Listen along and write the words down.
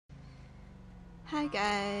Hi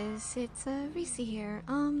guys, it's Reese here.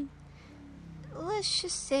 Let's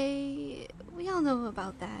just say we all know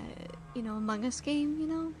about that, Among Us game,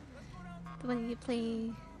 the one you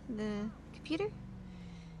play the computer.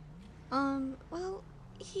 Well,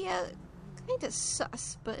 yeah, kinda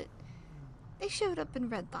sus, but they showed up in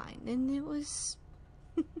Redline, and it was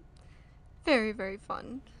very, very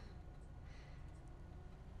fun.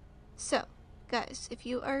 So, guys, if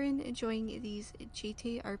you are enjoying these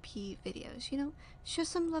GTRP videos, show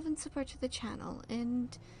some love and support to the channel,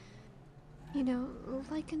 and,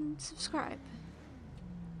 like and subscribe.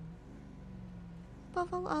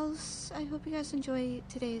 Above all else, I hope you guys enjoy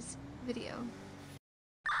today's video.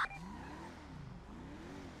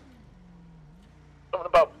 Something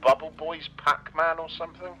about Bubble Boys Pac-Man or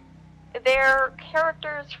something? They're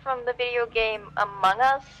characters from the video game Among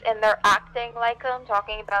Us, and they're acting like them,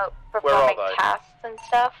 talking about performing tasks and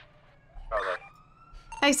stuff. Where are they?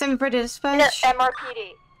 Hi, 7 for dispatch.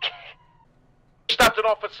 MRPD. Stabbed an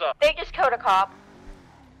officer! They just killed a cop.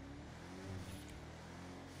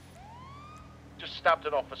 Just stabbed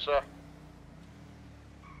an officer.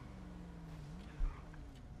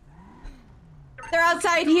 They're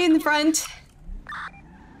outside here in the front.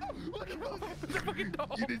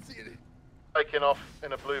 You didn't see it. Taking off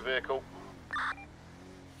in a blue vehicle.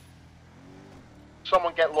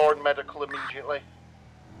 Someone get Lauren medical immediately.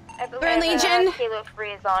 I believe They're in Legion. Kilo 3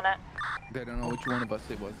 is on it. They don't know which one of us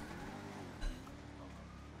it was.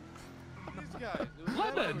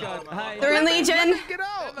 They're in Legion. Get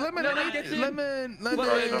out! Lemon, get in! Lemon,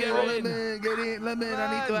 get in! Lemon,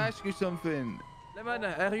 I need to ask you something. Lemon,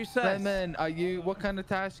 are you safe? Lemon, what kind of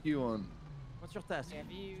task you on? What's your task?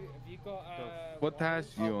 Have you got What task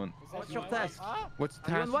you on? What's your task? What's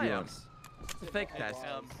the Are you task on you on? wires? It's a fake task.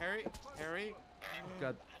 Harry?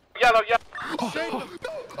 God. Yellow, yeah.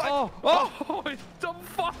 Oh, it's dumb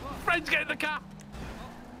fuck! Friends, get in the car!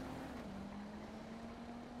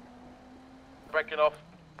 Breaking off.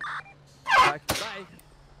 Bye.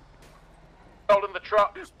 Holding the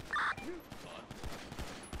truck.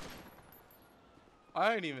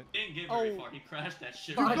 I ain't even. Didn't get very far. He crashed that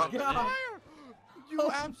shit. My right God. there. You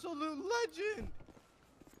absolute legend!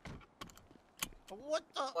 What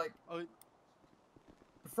the? Like, oh, in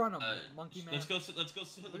front of him, monkey man. Let's go. Let's go.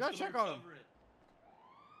 we gotta check on him. Cover it.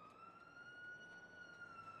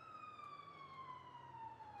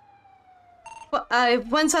 Well,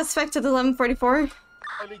 one suspect at 1144.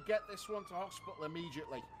 Only get this one to hospital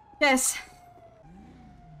immediately. Yes.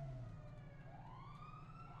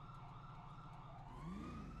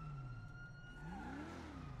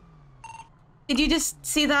 Did you just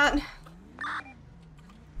see that?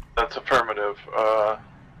 That's affirmative.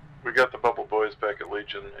 We got the Bubble Boys back at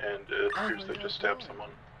Legion, and it appears they just stabbed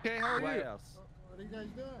someone. Okay, how are you? What are you guys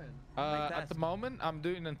doing? At the moment, I'm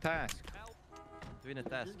doing a task. Doing a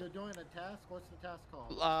task. You're doing a task? What's the task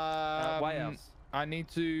called? Why else? I need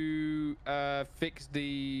to fix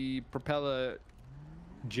the propeller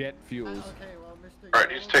jet fuels. Okay, well, Mr.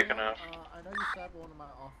 Alright, he's taking off. I know you stabbed one of my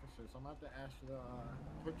officers. I'm about to ask you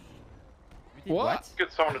which... What?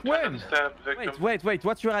 Get someone to When? stab victim. Wait.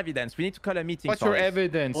 What's your evidence? We need to call a meeting. What's your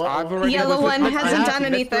evidence? Well, I've already. Yellow one hasn't done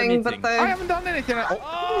anything, but I the... haven't done anything.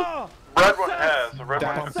 Oh! Red one has. The red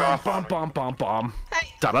one took off on me.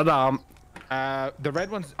 Da-da-dum. The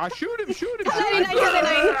red ones. I shoot him.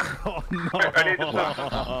 Oh no! I need to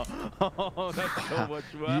Oh, that's so much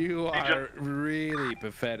work. You are really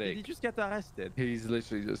pathetic. Did he just get arrested? He's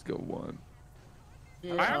literally just got one.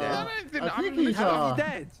 Yeah, I haven't done anything. I I'm think he's, He's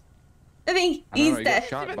dead. I think I don't he's know, he dead. got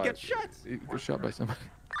shot Even by. get shot. He got shot by somebody.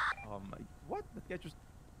 Oh my! What? That guy just.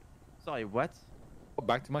 Sorry, what?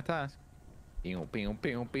 Back to my task. Pew, pew,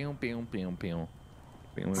 pew, pew, pew, pew, pew.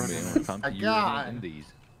 Pew, time to use God. in these.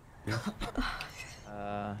 Is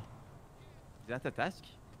that a task?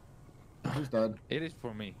 He's dead. It is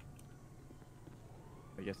for me.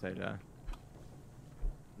 I guess I'm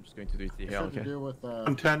just going to do it here. Something to Okay. do with,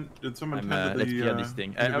 Did someone Let's clear this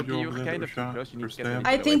thing. Okay, you're kind of too close. You need to get a little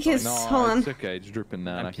I bit think away his... from me. Hold on. It's okay. It's dripping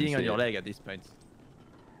now. I'm I can peeing on see your it. leg at this point.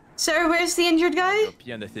 Sir, where's the injured guy? Go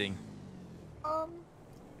pee on the thing.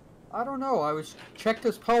 I don't know. I was checked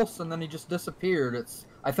his pulse and then he just disappeared.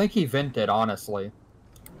 I think he vented, honestly.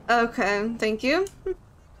 Okay, thank you.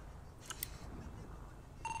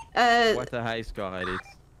 What a high score, Alex.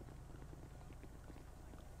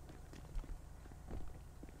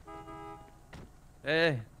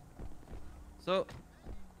 Hey. So,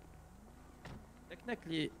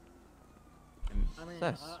 technically, I mean,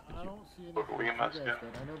 sus. I don't see any... Look, we must you get- guys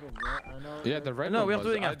did. I know the red... Yeah, the red No, one we're was-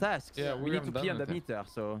 doing our tasks. Yeah, we need to pee on the anything. meter,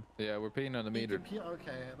 so. Yeah, we're peeing on the meter.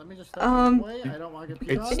 Okay, let me just step this way. I don't want to get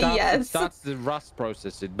peed It on. starts, Yes. it starts the rust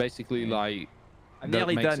process. It basically like I'm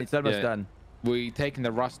nearly done. It's almost done. We taking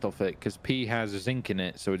the rust off it because P has zinc in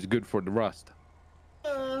it, so it's good for the rust.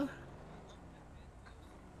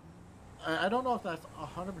 I don't know if that's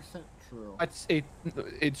 100% true.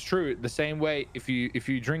 It's true. The same way if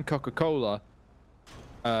you drink Coca-Cola,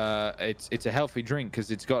 it's a healthy drink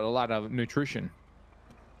because it's got a lot of nutrition.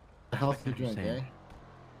 A healthy drink, eh?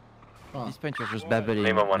 Huh. These painters just babbling.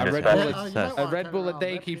 Lima 1 A dispatch. A Red Bull a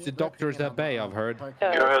day keeps the doctors at bay, I've heard. Go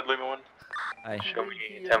ahead, Lima 1. Show me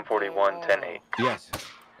 1041, 10-8. Yes.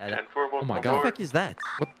 10-4. Oh my What god. the fuck is that?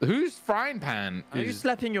 What? Whose frying pan Are you is...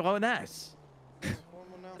 slapping your own ass?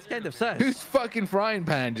 It's kind of sus. Whose fucking frying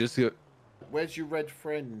pan just got... Where's your red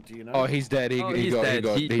friend? Do you know? Oh, he's dead. He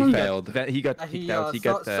failed. He got kicked out. He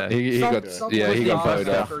got he got voted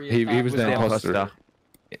off. He was the imposter.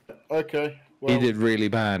 Okay. He did really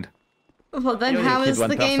bad. Well, then how is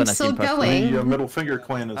the game still going? The Middle Finger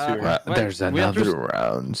Clan is here. Well, there's another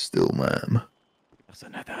round still, ma'am. There's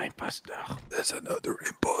another imposter. There's another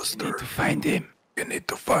imposter. You need to find him. You need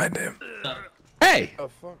to find him. Hey!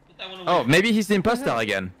 Oh, maybe he's the imposter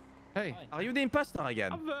again. Hey. Are you the imposter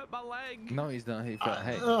again? I've hurt my leg. No, he's not. He felt.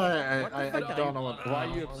 Hey. I don't know what. Why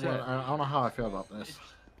are you upset? I don't know how I feel about this.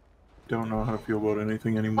 Don't know how to feel about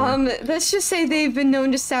anything anymore. Let's just say they've been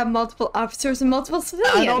known to stab multiple officers and multiple I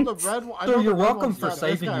civilians. know the red one. I So know you're the red welcome one's for got this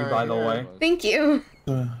saving guy you, right by the here. way. Thank you.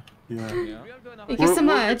 Yeah. Thank you so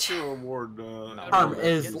much. We'll get your reward, Arm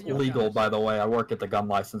is legal, by the way. I work at the gun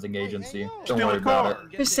licensing agency. Don't worry about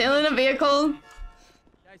it. You're sailing a vehicle.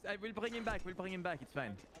 Guys, I will bring him back. We'll bring him back. It's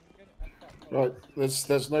fine. Right,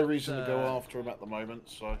 there's no reason to go after him at the moment,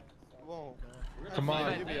 so. Come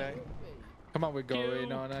on. Come on, we're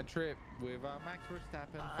going on a trip with Max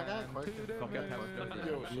Verstappen. I got a question.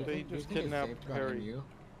 They just kidnapped Harry.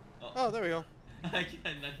 Oh, there we go. I think he If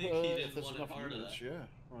didn't there's want enough part of units, that. yeah.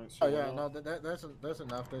 Right, so, Did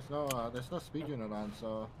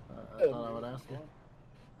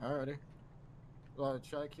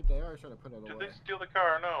they steal the car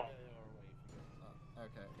or no?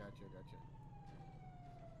 Okay, gotcha.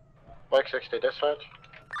 Mike 60 dispatch.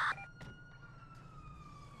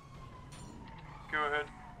 Go ahead.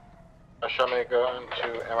 Show me going to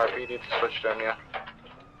MRPD to switch to MU.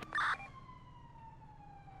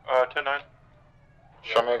 10-9.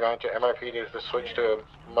 Show me going to MRPD to switch to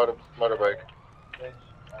motorbike.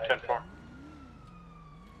 10-4.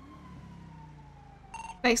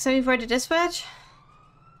 Mike 74 to dispatch.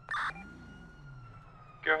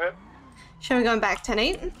 Go ahead. Show me going back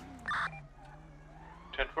 10-8.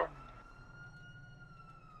 10-4.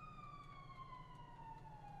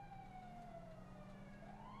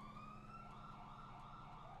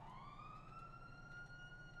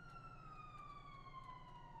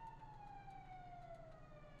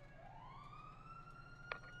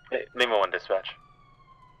 Lima 1 dispatch.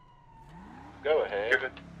 Go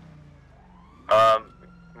ahead.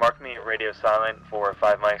 Mark me radio silent for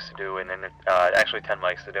 5 mics to do actually 10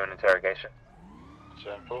 mics to do an interrogation.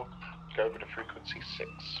 Sample. Go over to frequency 6.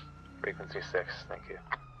 Frequency 6, thank you.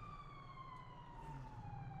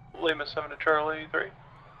 Lima 7 to Charlie 3.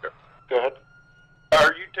 Go ahead.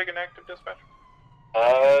 Are you taking active dispatch?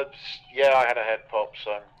 Yeah, I had a head pop,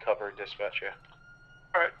 so I'm covering dispatch, yeah.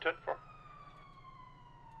 Alright, 10-4.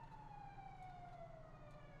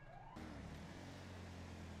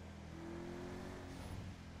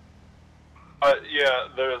 Yeah,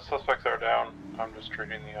 the suspects are down. I'm just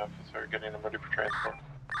treating the officer, getting them ready for transport.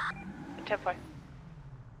 10-4.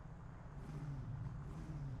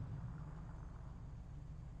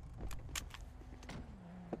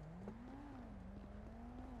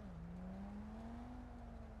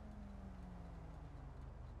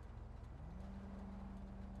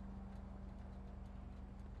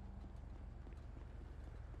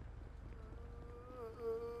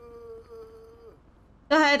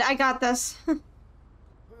 Go ahead, I got this.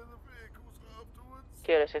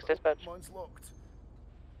 Kilo 6 dispatch. Mine's locked.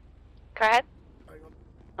 Go ahead. Hang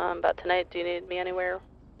on. About tonight, do you need me anywhere?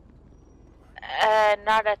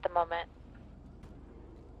 Not at the moment.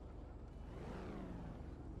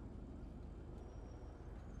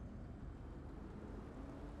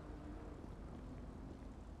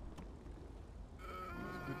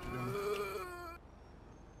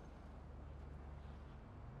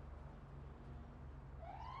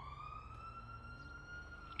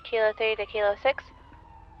 Kilo 3 to Kilo 6.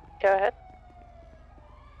 Go ahead.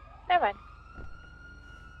 Never mind.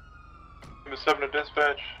 Lima 7 to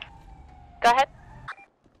dispatch. Go ahead.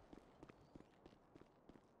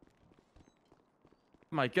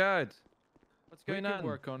 Oh my god. What's We going can on?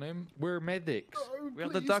 work on him. We're medics. We're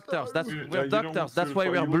the doctors. That's You we're don't doctors. That's certify- why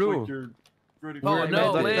we're you look blue. like you're ready Oh, for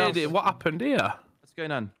no, it. lady, what happened here? What's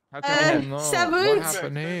going on? How can we help? Sabu? What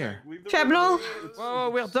happened here? Tribunal? Whoa,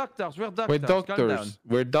 we're doctors. We're doctors. We're Calm down. doctors.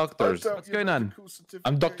 We're doctors. What's going on?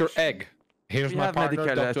 I'm Dr. Egg. Here's We my have partner,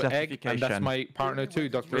 medical, Dr. Egg, and that's certification. my partner too,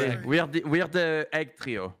 Dr. Egg. We're the egg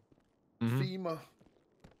trio. FEMA.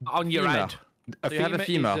 On your Femur. head. Do you have a FEMA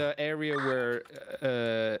femur? is an area where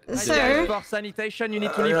Sir? For sanitation, you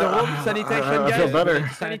need to leave the room. Sanitation, I feel guys. better.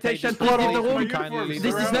 Sanitation, please leave the room. Kindly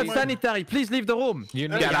This is not my- sanitary. Please leave the room. You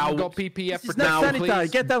Get out. Got PPF This is for not now, sanitary.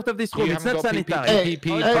 please. Get out of this room. You It's not haven't got sanitary.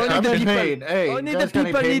 PPP. Only I've the been people. paid. Hey, Only you the guys got any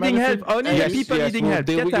people pain needing help. medicine? Only the Yes, people yes, needing we'll help.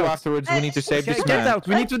 deal Get with you out. afterwards. We need to save this Get man. out.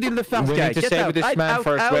 We need to deal with the first We guy. need to Get save out. this man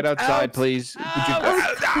first. Wait outside, please.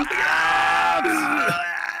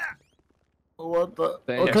 What the?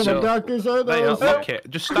 There What you kind go. of doctors are They those? look it.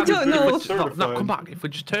 Just stand. don't know. No, come back. If we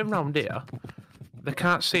just turn around here, they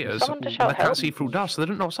can't see us. Someone to They shout can't help. see through doors, so they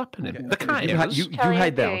don't know what's happening. They can't hear us. You Charlie,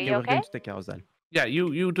 hide there. are Okay, you we're okay? going to take ours then. Yeah,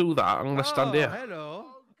 you do that. I'm gonna stand here. Hello.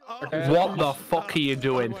 What the fuck are you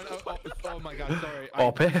doing? Oh my god, sorry.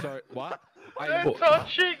 Ope. Sorry, what? They're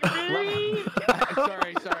touching me!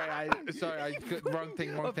 sorry. Wrong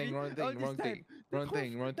thing. Wrong thing. That's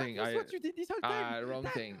what you did this whole time. Wrong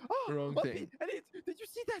thing. Oh, Wrong Poppy, thing. Elliot, did you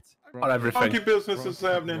see that? On everything. Funky business is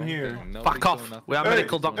happening here. Fuck off. We are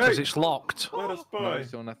medical Hey, doctors. hey. It's locked. Let us by. No,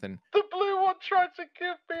 saw nothing. The blue one tried to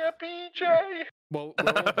give me a PJ! Well,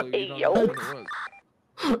 we're all blue. You Yo. don't know what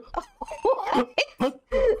it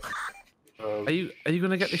was. Are you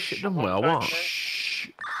gonna get this shit done well? What?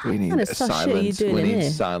 We need kind of sus shit are you doing in here?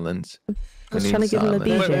 silence. I was trying to give him a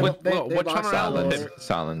BJ. We're trying to help him.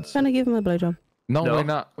 Silence. Trying to give him a blowjob. No, No. we're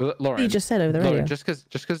not. Lauren. You just said over the radio. Lauren, just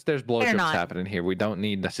because there's blowjobs not. happening here, we don't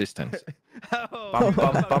need assistance. Bum,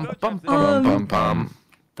 bum, bum, bum, Bum, bum.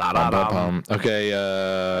 Da-da-dum. Okay,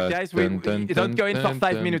 Guys, we don't go in for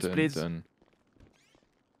 5 minutes, please. Come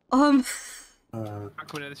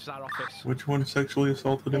in, this is our office. Which one sexually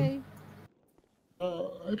assaulted him?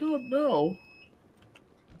 I don't know.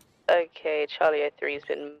 Okay, Charlie 03's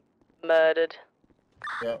been murdered.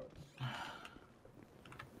 Yep.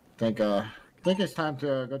 Think it's time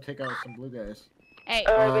to go take out some blue guys. Hey,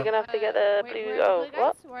 we're gonna have to get the blue. Oh,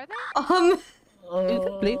 what? Were they?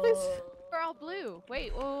 Blue guys? We're all blue.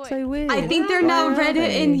 Wait. So weird. I think they're now Where are red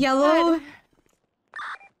they? and yellow.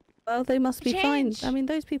 Well, they must be Change. fine. I mean,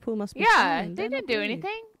 those people must be Yeah, fine. they They're didn't not do blue.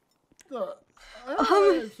 anything.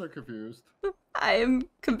 I'm so confused. I am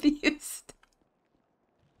confused.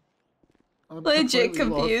 I'm Legit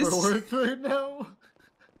completely lost confused. for words right now.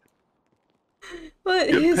 What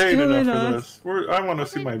Get is paid going enough on? for this. I want to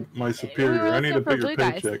see my superior. I need a looking for bigger blue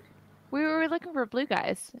guys. paycheck. We were looking for blue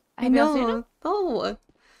guys. I Have y'all seen know. them? Oh. I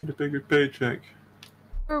need a bigger paycheck.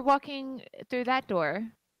 We're walking through that door.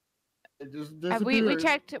 It just We disappeared.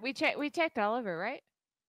 checked all over, right?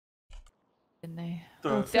 Didn't they?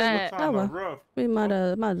 What's Dad. on the well. roof? We might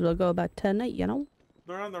as well go about 10-8, you know?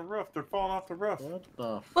 They're on the roof. They're falling off the roof. What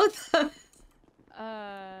the? What the?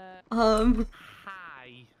 Hi.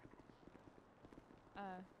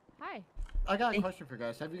 Hi. I got a question for you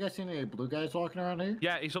guys. Have you guys seen any blue guys walking around here?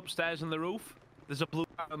 Yeah, he's upstairs on the roof. There's a blue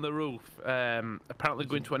guy on the roof. Apparently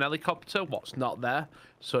going to an helicopter. What's not there?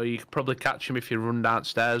 So you could probably catch him if you run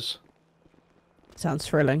downstairs. Sounds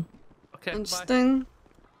thrilling. Okay. Bye. Interesting.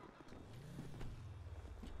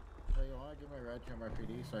 Hey, you want to give me a ride to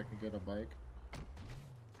MRPD so I can get a bike?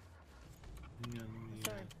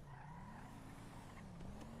 Sorry.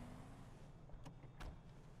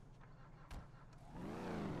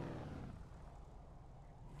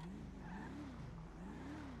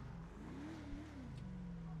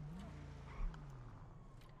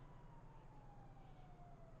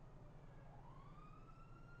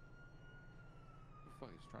 What the fuck?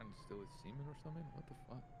 He's trying to steal his semen or something? What the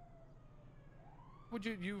fuck? Would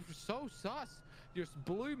you're so sus. You're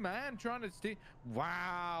blue man trying to steal.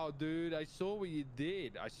 Wow, dude, I saw what you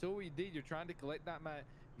did. You're trying to collect that man.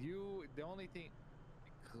 The only thing,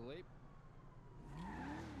 clip.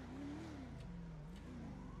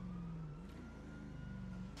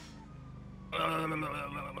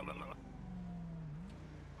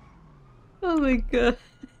 Oh my god.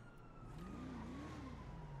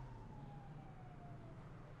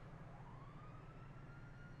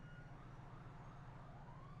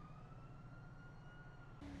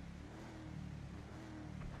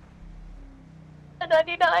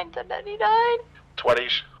 $10.99.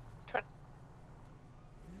 20s.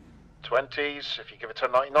 20s. If you give it to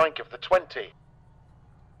 99, give the 20.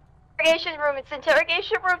 Interrogation room. It's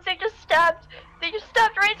interrogation rooms. They just stabbed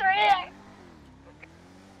Razor here.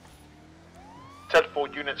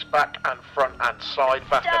 10-4 units back and front and side.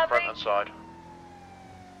 Fast and front and side.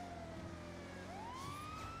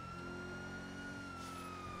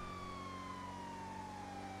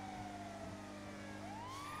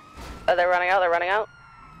 Oh, they're running out, they're running out.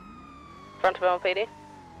 Front of LPD.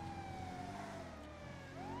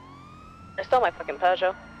 They stole my fucking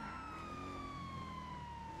Peugeot.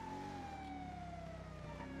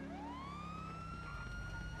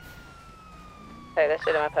 Hey, they're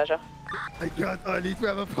stealing my Peugeot. I need to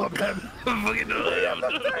have a problem. I'm fucking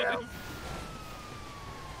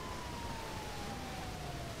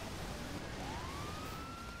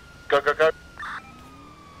Go, go, go.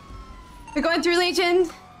 They're going through Legion.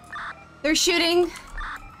 They're shooting.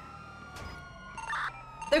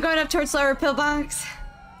 They're going up towards lower pillbox.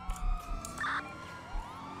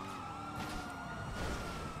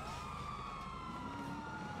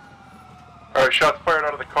 Alright, shots fired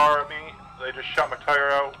out of the car at me. They just shot my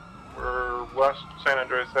tire out. We're west San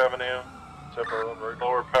Andreas Avenue.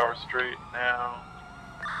 Lower Power Street now.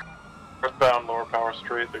 Northbound Lower Power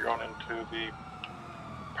Street. They're going into the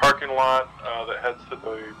parking lot that heads to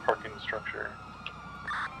the parking structure.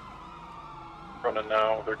 Running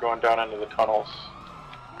now. They're going down into the tunnels.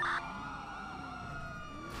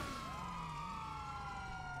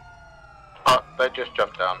 They just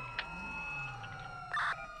jumped down.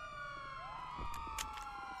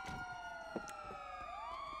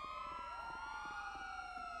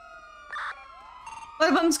 One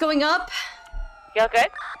of them's going up. You okay?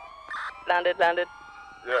 Landed, landed.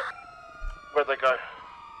 Yeah. Where'd they go?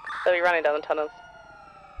 They'll be running down the tunnels.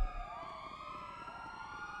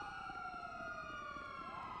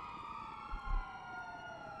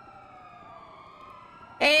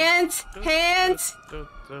 Hands! Hands!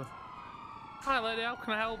 Hi lady, how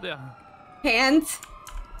can I help you? Hands!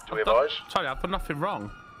 Do we have eyes? Sorry, I've done nothing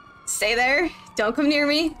wrong. Stay there. Don't come near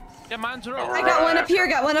me. Yeah, mines are up. I got one up here,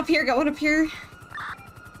 got one up here, got one up here.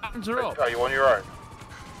 Mines are up. Are you on your own?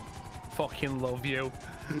 Fucking love you.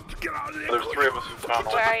 Get out of here. There's 3 of us in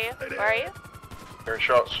tunnel. Where are you? Where are you? Hearing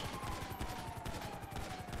shots.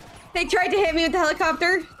 They tried to hit me with the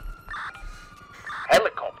helicopter.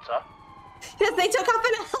 Helicopter? Yes, they took off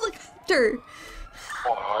in a helicopter.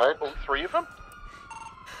 Alright, all 3 of them?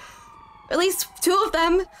 At least 2 of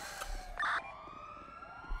them. Right,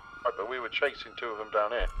 but we were chasing 2 of them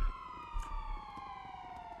down here.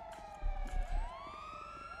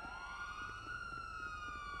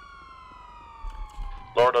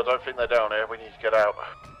 Lord, I don't think they're down here. We need to get out.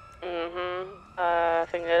 I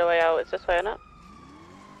think the way out is this way or not?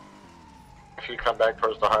 If you come back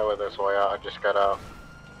towards the highway this way out, I just got out.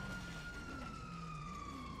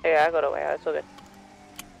 Yeah, I got a way out, it's all good.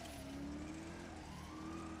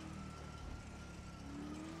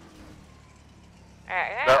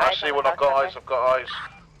 Alright, No, I see when I've got eyes, I've got eyes.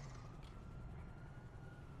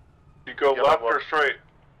 You go left or straight?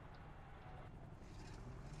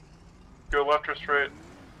 Go left or straight?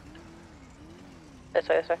 This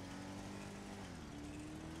way, this way.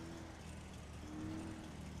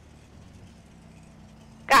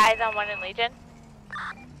 Got eyes on one in Legion.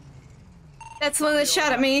 That's the one that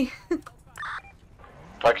shot at me.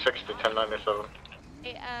 Like 60, 1097.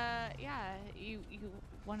 Hey, yeah, you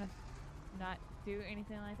want to not do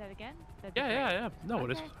anything like that again? That'd be great. Yeah. No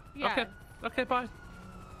worries. Yeah. Okay, bye.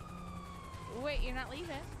 Wait, you're not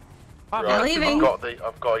leaving? I'm not leaving.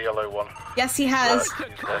 I've got a yellow one. Yes, he has.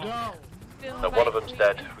 No, one of them's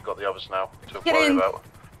dead. We've got the others now to Get worry in. about.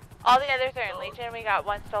 All the others are in Legion. We got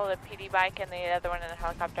one stolen PD bike and the other one in a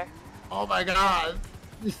helicopter. Oh my god.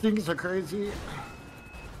 These things are crazy.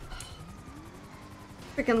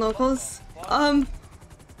 Freaking locals. Are you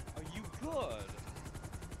good?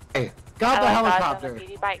 Hey, got the helicopter.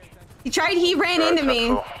 PD bike. He ran into me.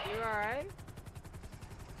 You alright?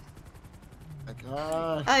 My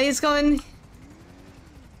god. He's going.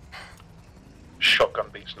 Shotgun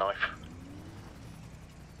beats knife.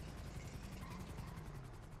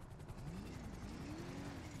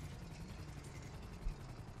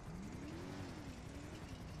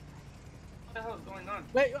 What the hell is going on?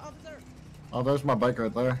 Wait, officer! Oh, there's my bike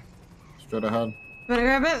right there. Straight ahead. Wanna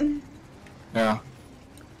grab it? Yeah.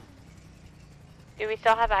 Do we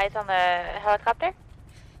still have eyes on the helicopter?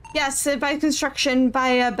 Yes, by construction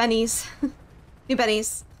by Benny's. New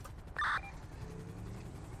Benny's.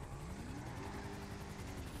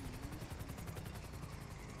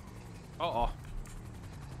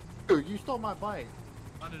 Dude, you stole my bike.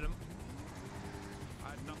 I didn't. I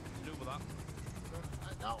had nothing to do with that.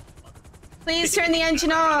 I know. Please turn the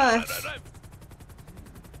engine off.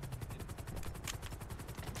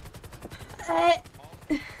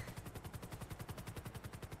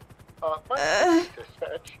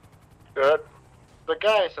 Dispatch. Good. The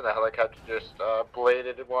guys in the helicopter just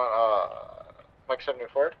bladed one, Mike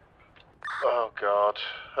 74. Oh god.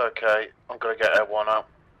 Okay, I'm gonna get Air1 out.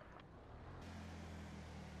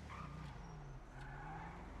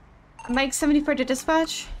 Mike 74 to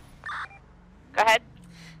dispatch. Go ahead.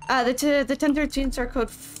 The 1013 are code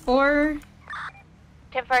 4.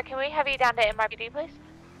 10-4, can we have you down to MRPD, please?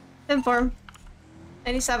 10-4.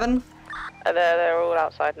 97. They're all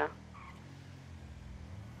outside now.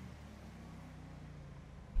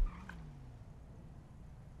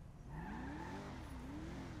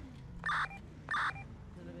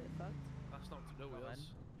 That's not to do with us.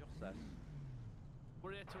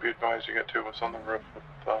 We're here to Be advised, you got two of us on the roof with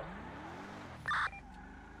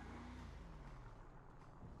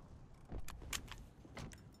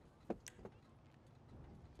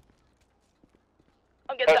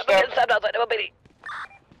I'm getting stabbed outside of a bitty.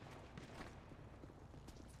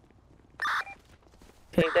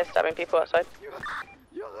 Okay, they're stabbing people outside.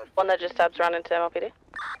 One that just stabs ran into MRPD.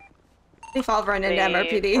 They fall run into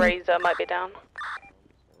MRPD. The Razor might be down.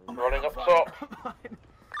 Running up top.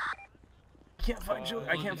 I can't find Julie.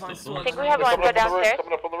 I can't find Swan. I think we have one go downstairs.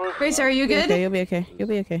 Coming up on the roof. Razor, are you good? Okay, you'll be okay. You'll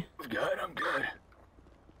be okay. I'm good. I'm good.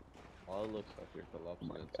 All it looks like you're collapsing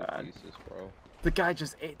into pieces, bro. The guy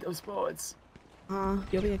just ate those bullets.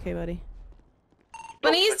 You'll be okay, buddy.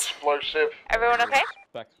 Bunnies? Explosive. Everyone okay?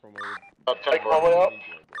 Specs from where I'll take my way up.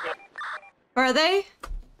 Where are they?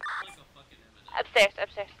 Upstairs,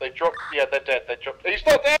 upstairs. They dropped. Yeah, they're dead. They dropped. He's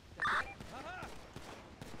not dead.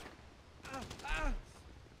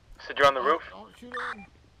 Said you're on the roof?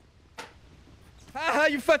 Ah,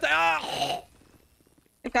 you fat. Ah!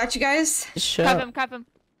 I got you guys. Cuff him, cuff him.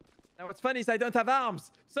 Now what's funny is I don't have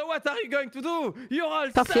arms. So what are you going to do? You're all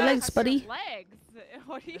Cuff your legs, buddy. Legs?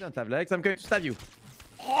 What are you... I don't have legs. I'm going to stab you.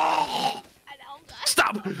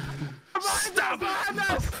 Stop! Stop!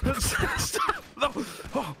 Stop! No!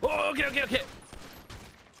 Oh, okay.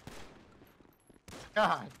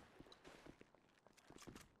 God.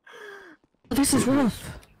 This is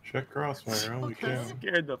rough. Check crossfire, holy cow.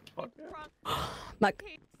 Scared the fuck out. Mike.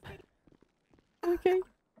 Okay.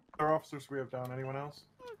 Other officers we have down, anyone else?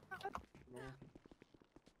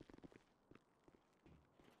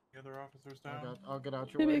 The other officers down? I'll get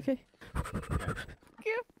out your You'll way. be okay.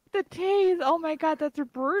 The tase. Oh my god, that's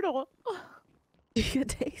brutal. You get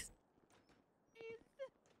taste.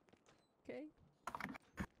 Okay.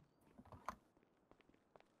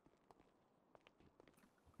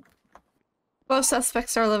 Both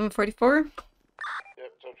suspects are 1144.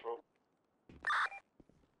 Yep, central.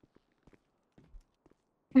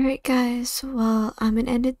 Alright guys, well, I'm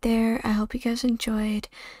gonna end it there. I hope you guys enjoyed,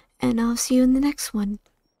 and I'll see you in the next one.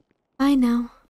 Bye now.